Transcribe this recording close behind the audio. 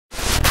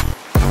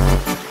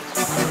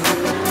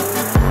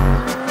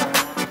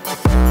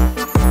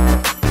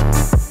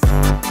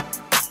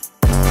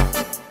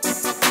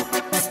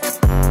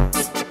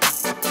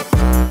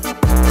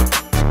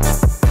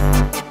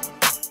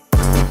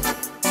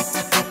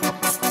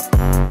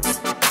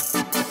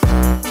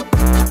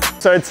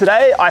So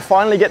today I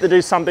finally get to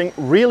do something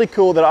really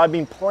cool that I've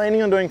been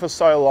planning on doing for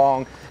so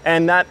long,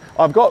 and that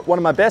I've got one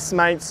of my best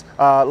mates,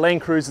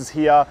 Landcruiser's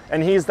here,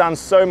 and he's done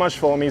so much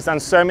for me. He's done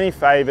so many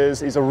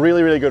favors. He's a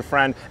really, really good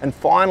friend, and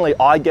finally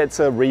I get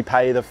to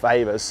repay the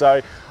favors.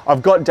 So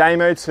I've got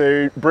Damo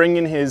to bring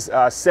in his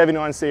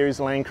 79 series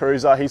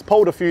Landcruiser. He's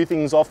pulled a few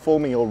things off for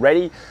me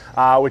already,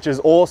 which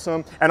is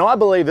awesome. And I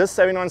believe this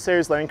 79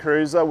 series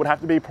Landcruiser would have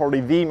to be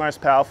probably the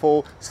most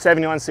powerful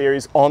 79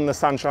 series on the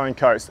Sunshine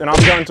Coast. And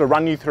I'm going to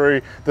run you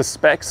through the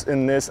specs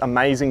in this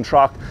amazing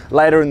truck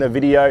later in the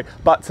video.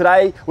 But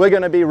today we're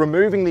going to be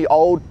removing the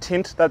old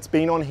tint that's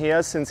been on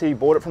here since he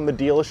bought it from the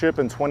dealership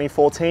in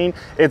 2014.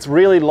 It's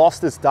really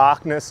lost its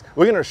darkness.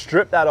 We're going to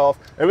strip that off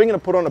and we're going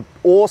to put on an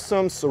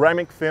awesome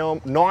ceramic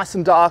film, nice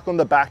and dark on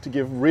the back to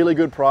give really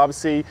good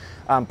privacy,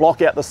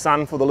 block out the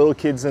sun for the little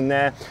kids in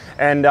there,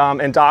 and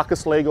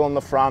darkest legal on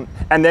the front.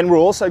 And then we're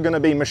also going to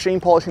be machine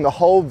polishing the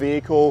whole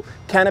vehicle,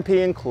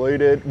 canopy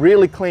included,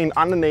 really clean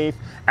underneath,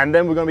 and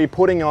then we're going to be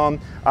putting on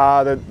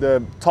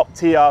the top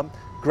tier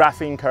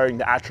graphene coating,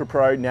 the Atri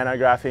Pro Nano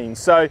Graphene.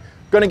 So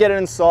going to get it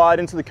inside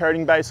into the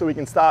coating bay so we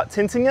can start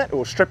tinting it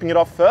or stripping it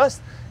off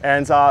first.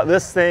 And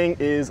this thing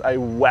is a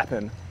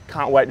weapon.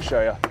 Can't wait to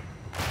show you.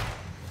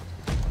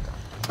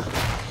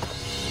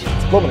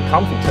 It's blooming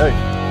comfy too.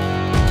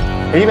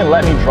 He even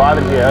let me drive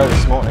it here early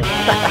this morning.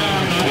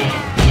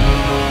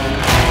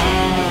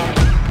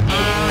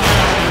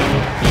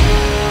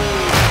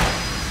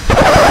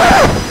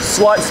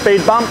 Slight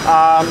speed bump.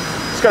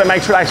 Just got to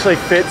make sure it actually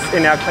fits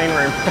in our clean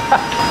room.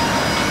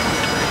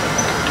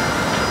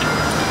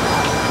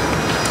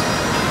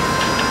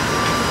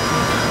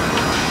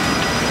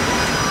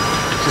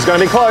 She's going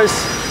to be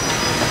close.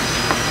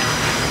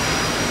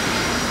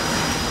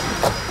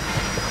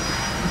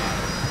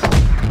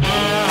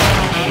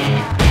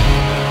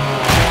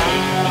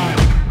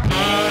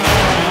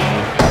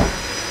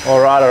 All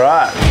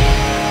right.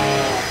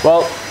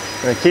 Well,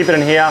 I'm going to keep it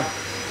in here.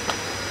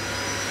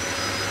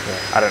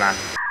 Yeah, I don't know.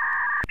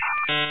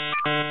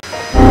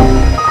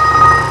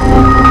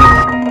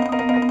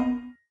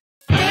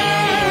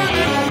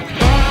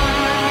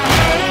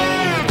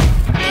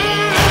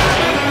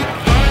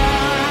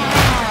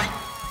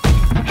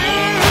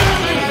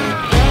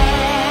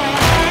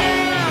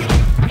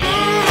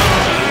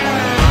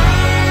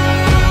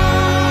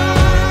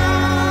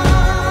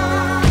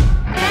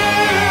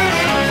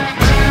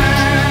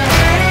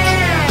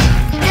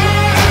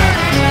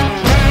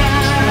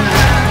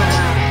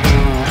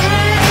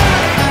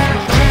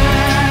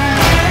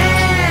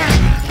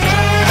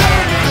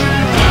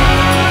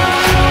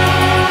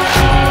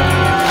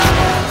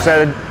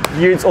 So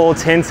the Ute's all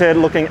tinted,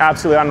 looking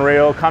absolutely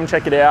unreal. Come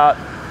check it out.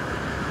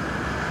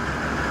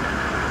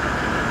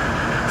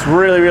 It's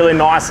really, really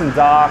nice and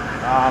dark.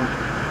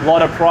 A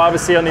lot of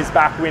privacy on these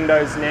back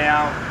windows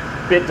now.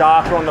 A bit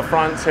darker on the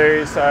front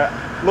too, so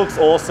looks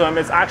awesome.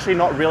 It's actually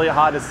not really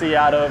hard to see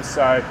out of,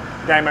 so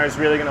Damo's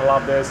really gonna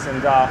love this,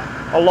 and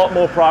a lot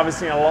more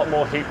privacy and a lot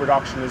more heat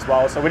reduction as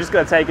well. So we're just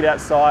gonna take it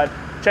outside,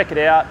 check it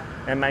out,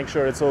 and make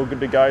sure it's all good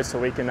to go so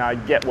we can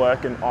get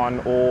working on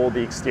all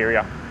the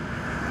exterior.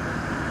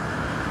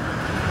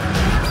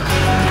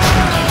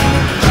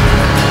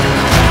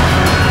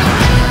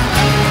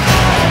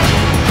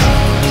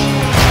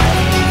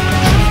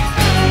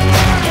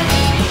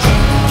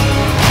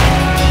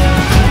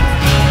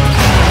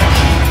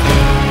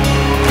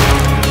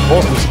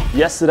 Awesome.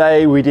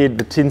 Yesterday we did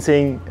the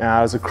tinting. It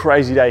was a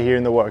crazy day here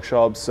in the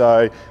workshop.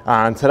 So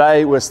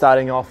today we're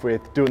starting off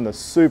with doing the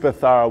super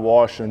thorough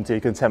wash and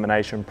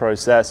decontamination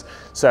process.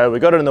 So we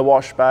got it in the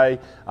wash bay.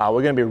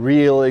 We're going to be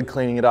really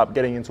cleaning it up,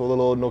 getting into all the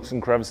little nooks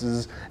and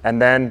crevices,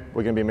 and then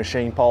we're going to be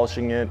machine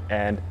polishing it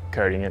and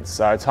coating it.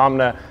 So time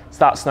to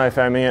start snow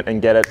foaming it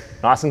and get it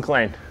nice and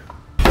clean.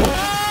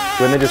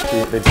 When they just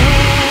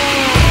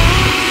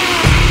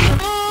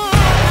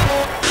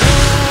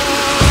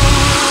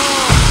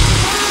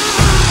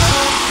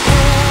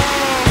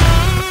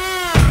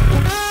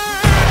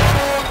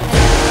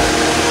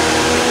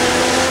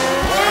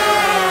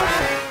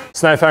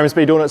Snow foam has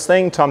been doing its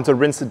thing, time to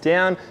rinse it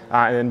down,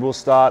 and then we'll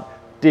start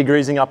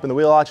degreasing up in the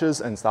wheel arches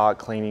and start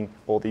cleaning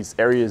all these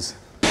areas.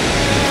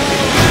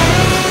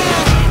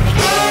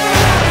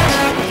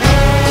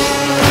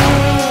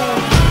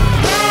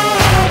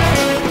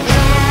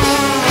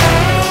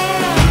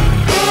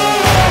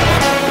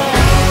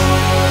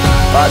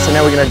 Right, so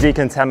now we're going to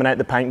decontaminate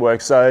the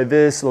paintwork. So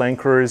this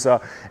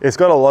Landcruiser, it's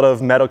got a lot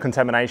of metal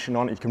contamination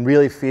on it. You can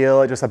really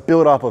feel it, just a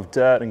build-up of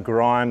dirt and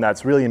grime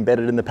that's really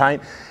embedded in the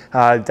paint.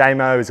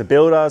 Damo is a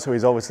builder, so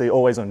he's obviously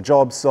always on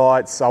job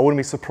sites. So I wouldn't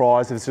be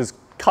surprised if it's just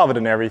covered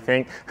in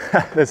everything.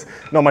 There's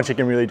not much you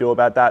can really do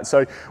about that.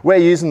 So we're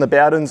using the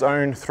Bowden's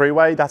own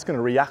three-way. That's going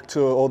to react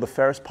to all the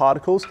ferrous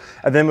particles.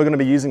 And then we're going to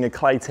be using a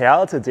clay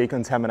towel to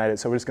decontaminate it.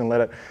 So we're just going to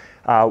let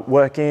it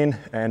work in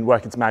and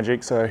work its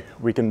magic so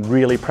we can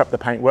really prep the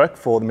paintwork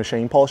for the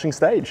machine polishing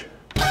stage.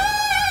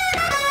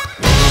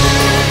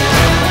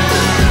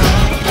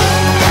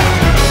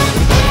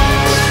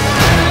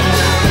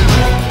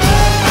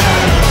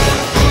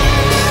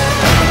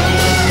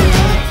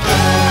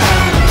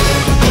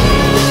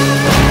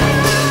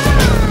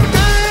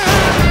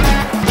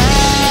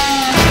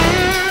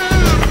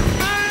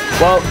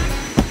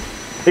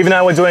 Even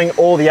though we're doing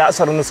all the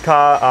outside on this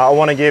car, I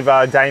want to give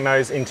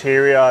Damo's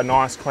interior a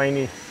nice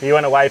clean. He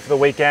went away for the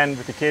weekend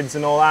with the kids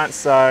and all that,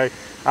 so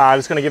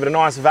just going to give it a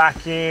nice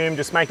vacuum,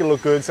 just make it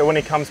look good, so when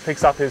he comes,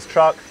 picks up his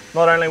truck,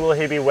 not only will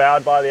he be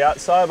wowed by the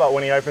outside, but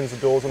when he opens the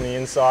doors on the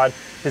inside,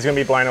 he's going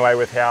to be blown away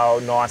with how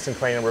nice and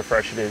clean and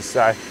refreshed it is.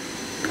 So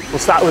we'll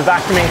start with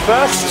vacuuming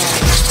first.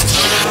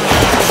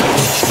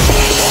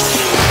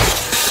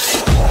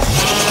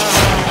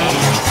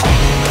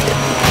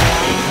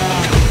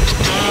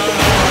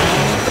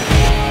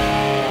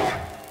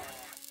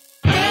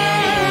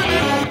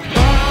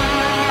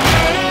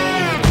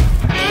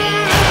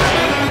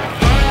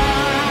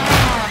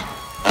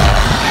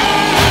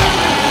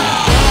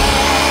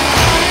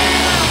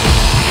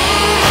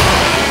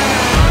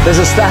 There's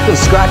a stack of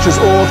scratches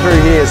all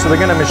through here, so we're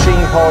going to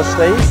machine polish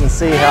these and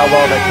see how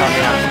well they come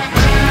out.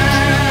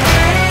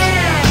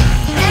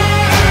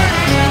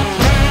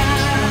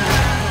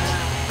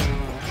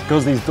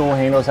 Because these door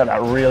handles have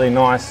that really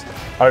nice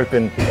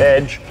open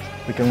edge,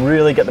 we can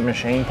really get the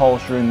machine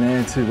polisher in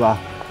there to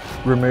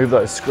remove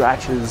those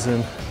scratches,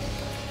 and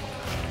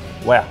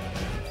wow,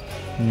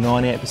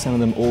 98% of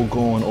them all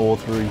gone all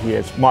through here.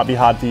 It might be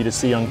hard for you to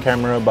see on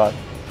camera, but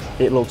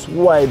it looks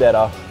way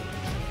better.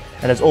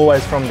 And it's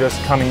always from just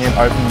coming in,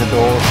 opening the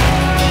door.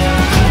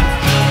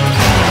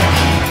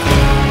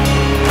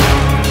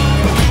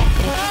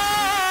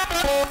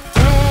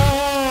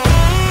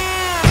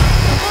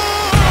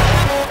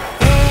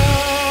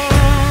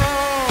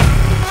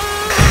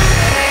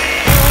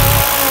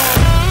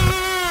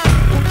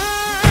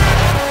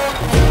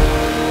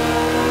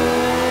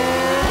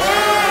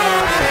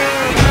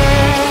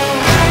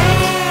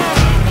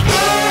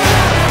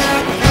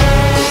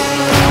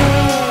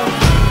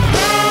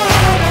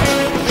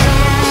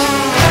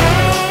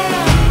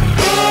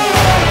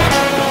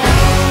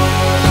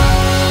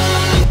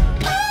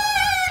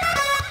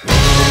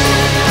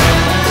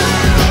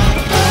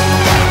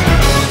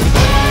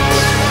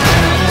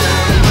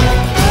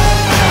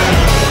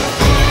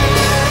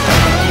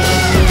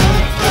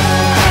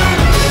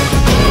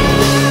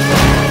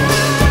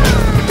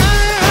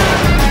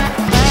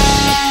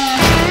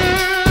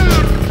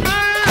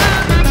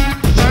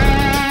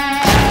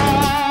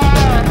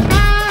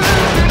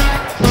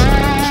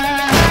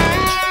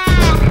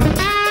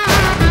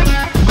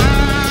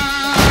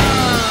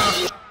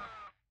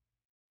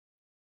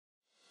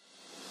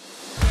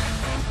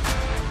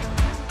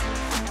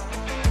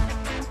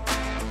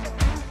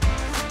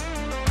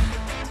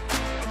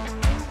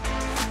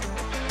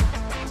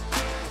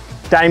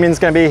 Damien's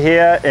going to be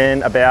here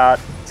in about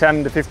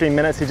 10 to 15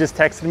 minutes. He just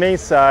texted me,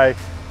 so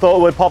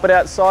thought we'd pop it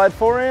outside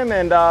for him,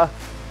 and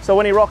so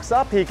when he rocks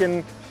up he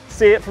can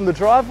see it from the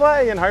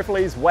driveway, and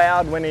hopefully he's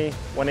wowed when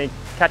he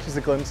catches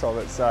a glimpse of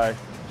it. So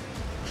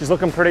she's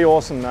looking pretty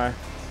awesome though.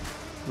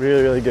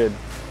 Really, really good.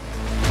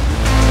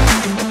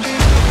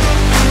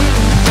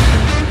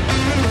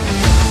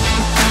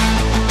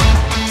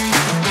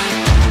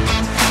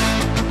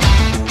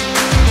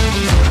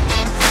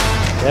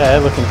 Yeah,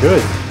 looking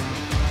good.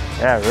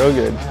 Yeah, real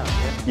good.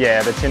 Wow,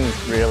 yeah, the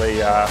tin's really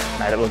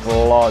made it look a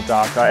lot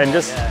darker. And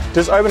just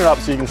open it up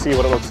so you can see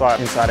what it looks like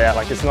inside out.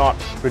 Like, it's not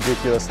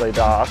ridiculously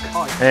dark.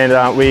 Oh,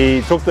 yeah. And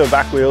we took the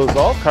back wheels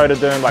off, coated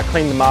them, like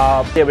cleaned them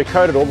up. Yeah, we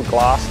coated all the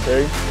glass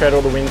too. Coated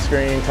all the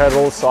windscreen, coated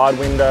all the side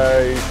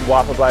windows,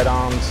 wiper blade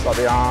arms, like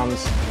the arms.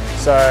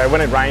 So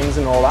when it rains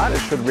and all that, it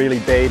should really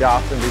bead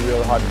up and be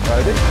really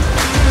hydrophobic.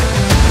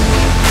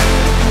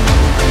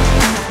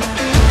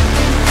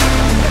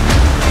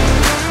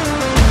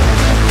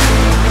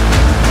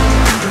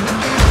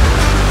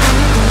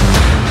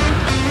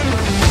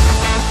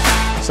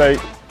 So,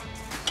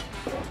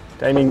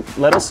 Damien,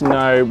 let us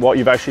know what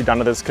you've actually done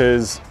to this,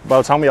 because by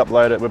the time we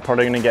upload it, we're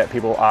probably going to get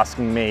people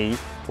asking me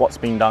what's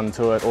been done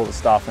to it, all the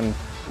stuff, and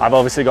I've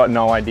obviously got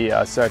no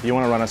idea. So if you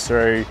want to run us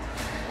through,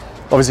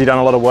 obviously you've done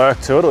a lot of work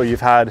to it, or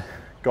you've had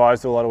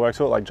guys do a lot of work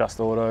to it, like Just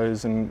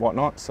Autos and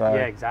whatnot. So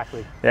yeah,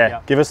 exactly. Yeah,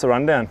 yep. Give us the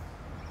rundown.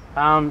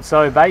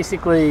 So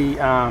basically,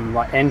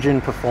 like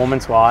engine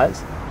performance-wise,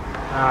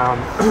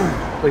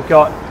 we've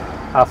got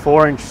a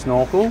 4-inch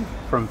snorkel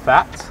from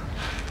Fats.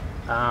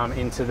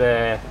 Into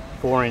the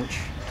 4-inch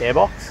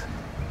airbox,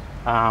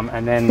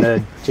 and then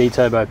the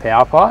G-Turbo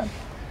power pipe,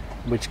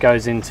 which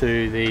goes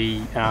into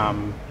the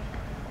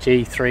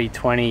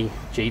G320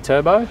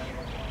 G-Turbo,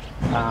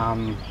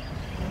 and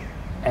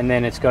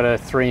then it's got a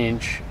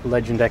 3-inch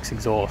Legend X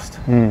exhaust.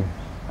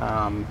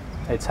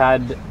 It's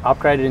had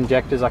upgraded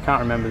injectors, I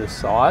can't remember the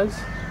size,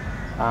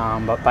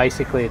 but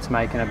basically it's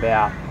making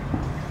about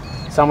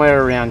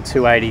somewhere around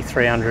 280,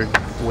 300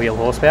 wheel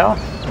horsepower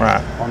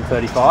on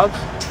 35s.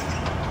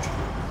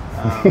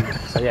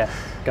 So yeah,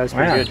 goes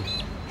pretty good.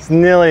 It's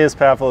nearly as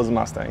powerful as a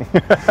Mustang.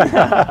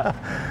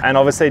 And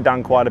obviously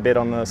done quite a bit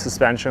on the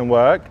suspension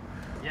work.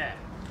 Yeah.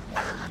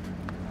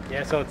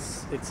 Yeah, so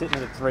it's sitting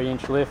at a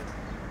 3-inch lift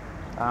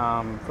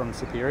from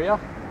Superior,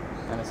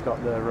 and it's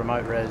got the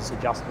remote res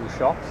adjustable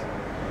shocks,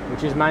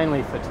 which is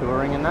mainly for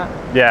touring and that.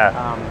 Yeah.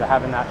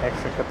 Having that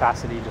extra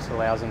capacity just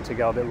allows them to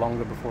go a bit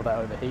longer before they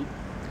overheat.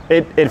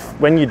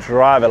 when you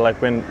drive it,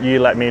 like when you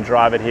let me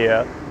drive it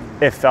here,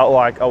 it felt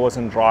like I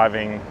wasn't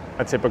driving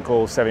a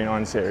typical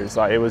 79 series.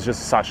 Like it was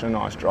just such a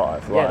nice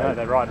drive. Yeah, like, no,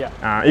 they're right.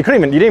 Yeah. You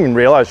didn't even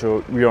realize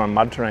you were on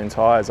mud terrain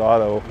tires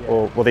either,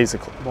 or well, these are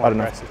more I don't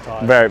know,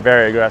 tires.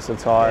 very aggressive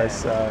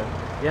tires. Yeah.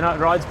 So. Yeah, no, it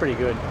rides pretty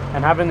good,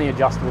 and having the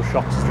adjustable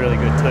shocks is really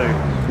good too.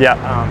 Yeah.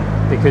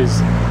 Because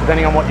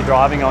depending on what you're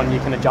driving on, you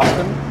can adjust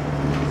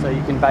them. So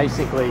you can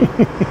basically,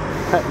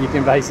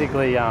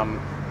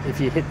 if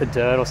you hit the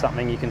dirt or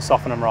something, you can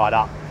soften them right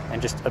up and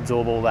just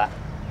absorb all that.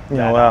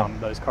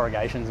 Those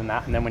corrugations and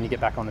that, and then when you get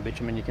back on the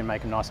bitumen, you can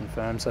make them nice and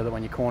firm, so that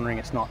when you're cornering,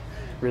 it's not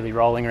really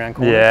rolling around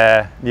corners.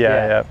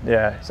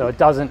 Yeah. So it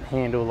doesn't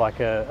handle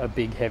like a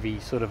big, heavy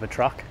sort of a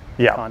truck.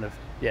 Yeah.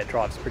 It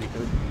drives pretty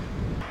good.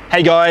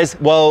 Hey guys,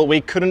 well,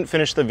 we couldn't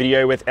finish the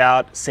video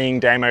without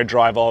seeing Damo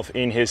drive off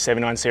in his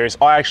 79 series.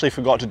 I actually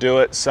forgot to do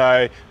it,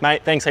 so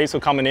mate, thanks heaps for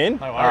coming in.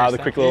 No worries, the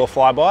quick little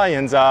flyby,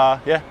 and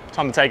yeah,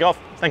 time to take off.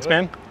 Thanks,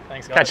 man.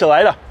 Thanks, guys. Catch you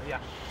later. Yeah.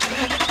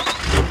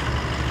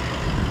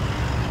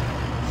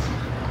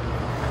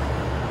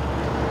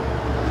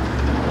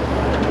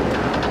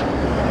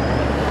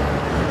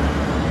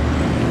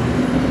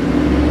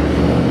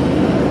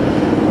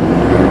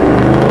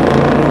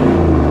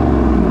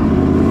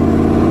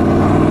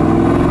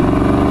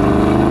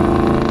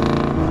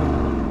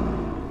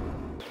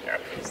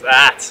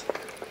 That.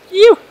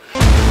 You.